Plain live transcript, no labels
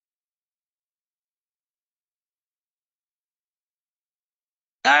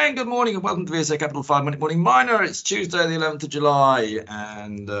And good morning and welcome to VSA Capital 5 Minute Morning Miner. It's Tuesday, the 11th of July,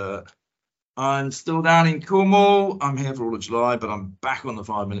 and I'm still down in Cornwall. I'm here for all of July, but I'm back on the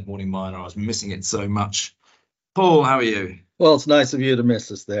 5 Minute Morning Miner. I was missing it so much. Paul, how are you? Well, it's nice of you to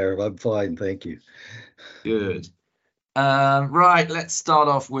miss us there. I'm fine, thank you. Good. Right, let's start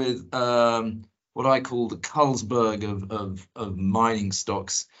off with what I call the Carlsberg of mining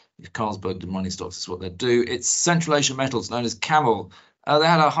stocks. If Carlsberg do mining stocks, is what they do. It's Central Asian Metals, known as CAML. They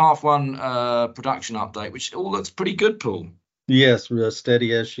had a half-one production update, which all looks pretty good, Paul. Yes, real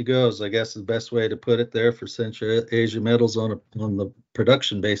steady as she goes. I guess the best way to put it there for Central Asia Metals on the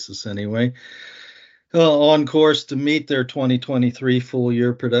production basis anyway. On course to meet their 2023 full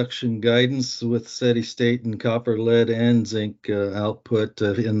year production guidance with steady state in copper, lead, and zinc output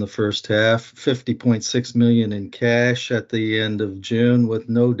in the first half. 50.6 million in cash at the end of June with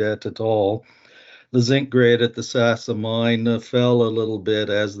no debt at all. The zinc grade at the Sasa mine fell a little bit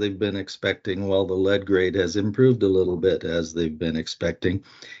as they've been expecting, while the lead grade has improved a little bit as they've been expecting.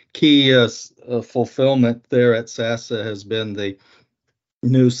 Key fulfillment there at Sasa has been the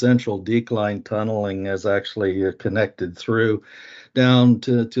new central decline tunneling has actually connected through down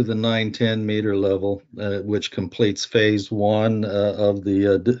to the 910-meter level, which completes phase one of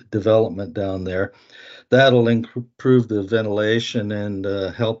the development down there. That'll improve the ventilation and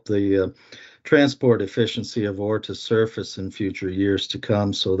help the transport efficiency of ore to surface in future years to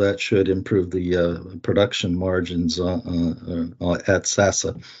come. So that should improve the production margins at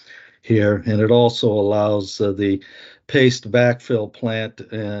Sasa here. And it also allows the paste backfill plant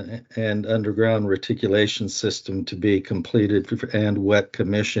and underground reticulation system to be completed and wet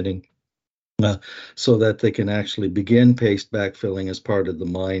commissioning. So that they can actually begin paste backfilling as part of the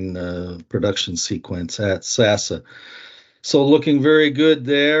mine production sequence at Sasa. So looking very good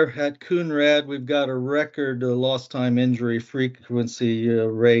there. At Coonrad, we've got a record lost time injury frequency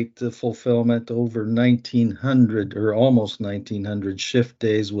rate fulfillment over 1,900 or almost 1,900 shift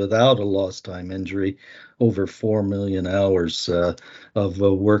days without a lost time injury, over 4 million hours of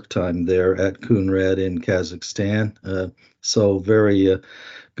work time there at Coonrad in Kazakhstan. So very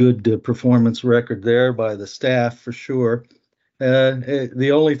good performance record there by the staff for sure.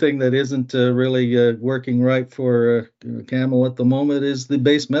 The only thing that isn't really working right for Camel at the moment is the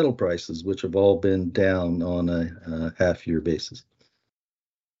base metal prices, which have all been down on a half-year basis.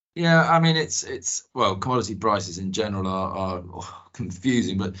 Yeah, I mean well, commodity prices in general are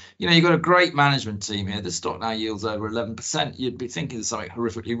confusing, but you've got a great management team here. The stock now yields over 11%. You'd be thinking there's something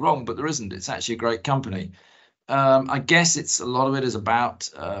horrifically wrong, but there isn't. It's actually a great company. I guess a lot of it is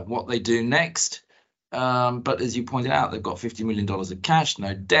about what they do next. But as you pointed out, they've got $50 million of cash,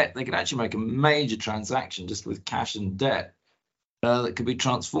 no debt. They could actually make a major transaction just with cash and debt that could be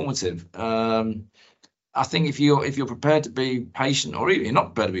transformative. I think if you're prepared to be patient, or even you're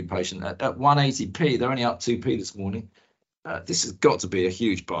not prepared to be patient, at 180p, they're only up 2p this morning. This has got to be a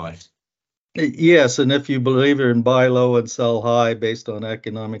huge buy. Yes, and if you believe in buy low and sell high based on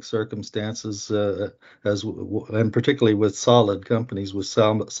economic circumstances, and particularly with solid companies with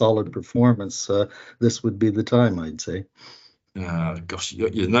solid performance, this would be the time, I'd say. Gosh,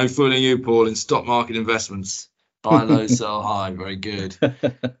 you're no fooling you, Paul, in stock market investments. Buy low, sell high. Very good.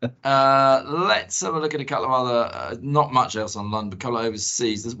 Let's have a look at a couple of other, not much else on London, but a couple of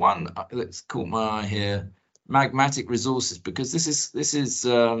overseas. There's one that's caught my eye here, Magmatic Resources, because this is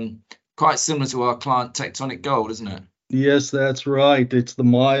quite similar to our client Tectonic Gold, isn't it? Yes, that's right. It's the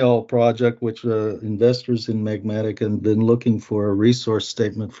Myall project, which investors in Magmatic have been looking for a resource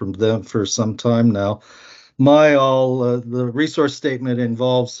statement from them for some time now. Myall, the resource statement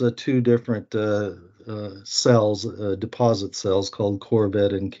involves two different cells, deposit cells called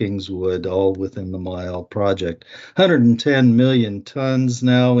Corvette and Kingswood, all within the Myall project. 110 million tons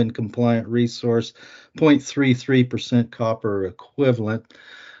now in compliant resource, 0.33% copper equivalent.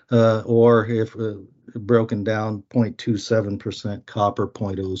 Or if broken down, 0.27% copper,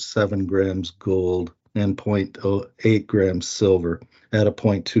 0.07 grams gold, and 0.08 grams silver at a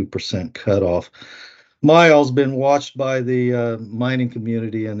 0.2% cutoff. Myall's been watched by the mining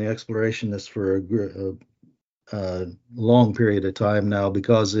community and the explorationists for a long period of time now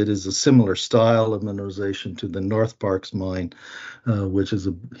because it is a similar style of mineralization to the North Parks mine, which is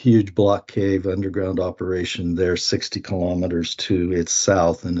a huge block cave underground operation there 60 kilometers to its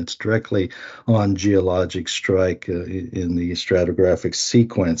south, and it's directly on geologic strike in the stratigraphic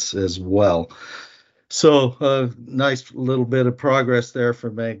sequence as well. So nice little bit of progress there for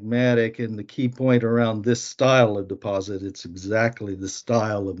Magmatic, and the key point around this style of deposit, it's exactly the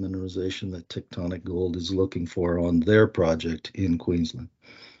style of mineralization that Tectonic Gold is looking for on their project in Queensland.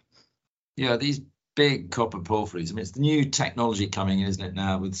 Yeah, these big copper porphyries. I mean, it's the new technology coming in, isn't it,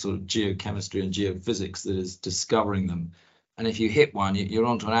 now, with sort of geochemistry and geophysics that is discovering them. And if you hit one, you're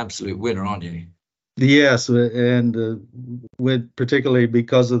onto an absolute winner, aren't you? Yes, and with particularly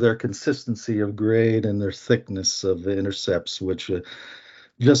because of their consistency of grade and their thickness of intercepts, which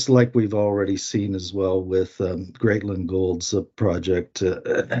just like we've already seen as well with Greatland Gold's project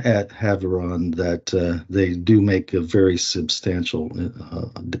at Havieron, that they do make a very substantial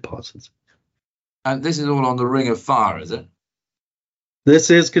deposits. And this is all on the Ring of Fire, is it?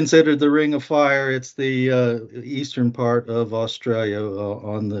 This is considered the Ring of Fire. It's the eastern part of Australia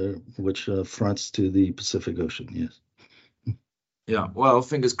on the which fronts to the Pacific Ocean. Yes. Yeah. Well,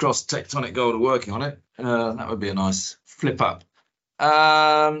 fingers crossed. Tectonic Gold are working on it. That would be a nice flip up.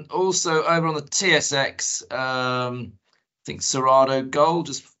 Also over on the TSX, I think Cerrado Gold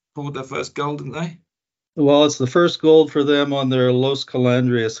just pulled their first gold, didn't they? Well, it's the first gold for them on their Los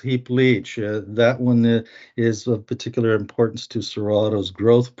Calandrias heap leach. That one is of particular importance to Cerrado's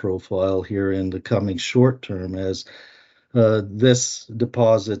growth profile here in the coming short term, as this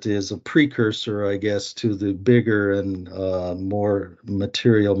deposit is a precursor, I guess, to the bigger and more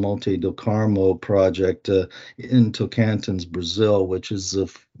material Monte do Carmo project in Tocantins, Brazil, which is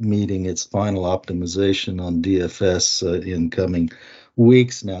meeting its final optimization on DFS in coming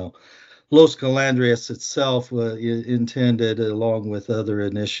weeks now. Los Calandrias itself intended, along with other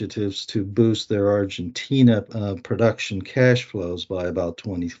initiatives, to boost their Argentina production cash flows by about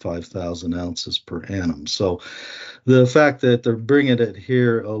 25,000 ounces per annum. So the fact that they're bringing it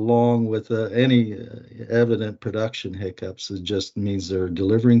here along with any evident production hiccups, it just means they're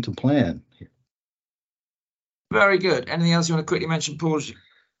delivering to plan. Very good. Anything else you want to quickly mention, Paul?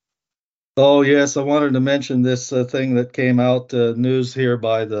 Oh, yes, I wanted to mention this thing that came out, news here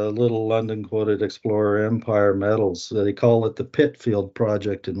by the little London quoted explorer Empire Metals. They call it the Pitfield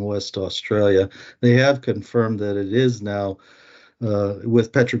Project in West Australia. They have confirmed that it is now,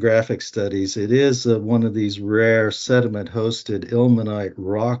 with petrographic studies, it is one of these rare sediment-hosted ilmenite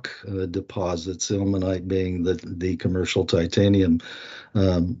rock deposits, ilmenite being the commercial titanium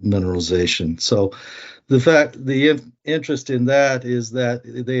mineralization. So the interest in that is that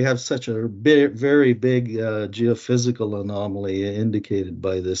they have such a very big geophysical anomaly indicated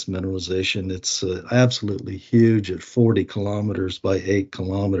by this mineralization. It's absolutely huge at 40 kilometers by 8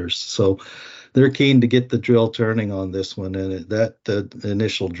 kilometers. So they're keen to get the drill turning on this one, and that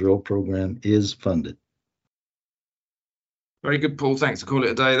initial drill program is funded. Very good, Paul. Thanks for calling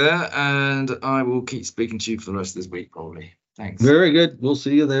it a day there. And I will keep speaking to you for the rest of this week, probably. Thanks. Very good. We'll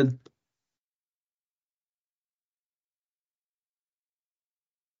see you then.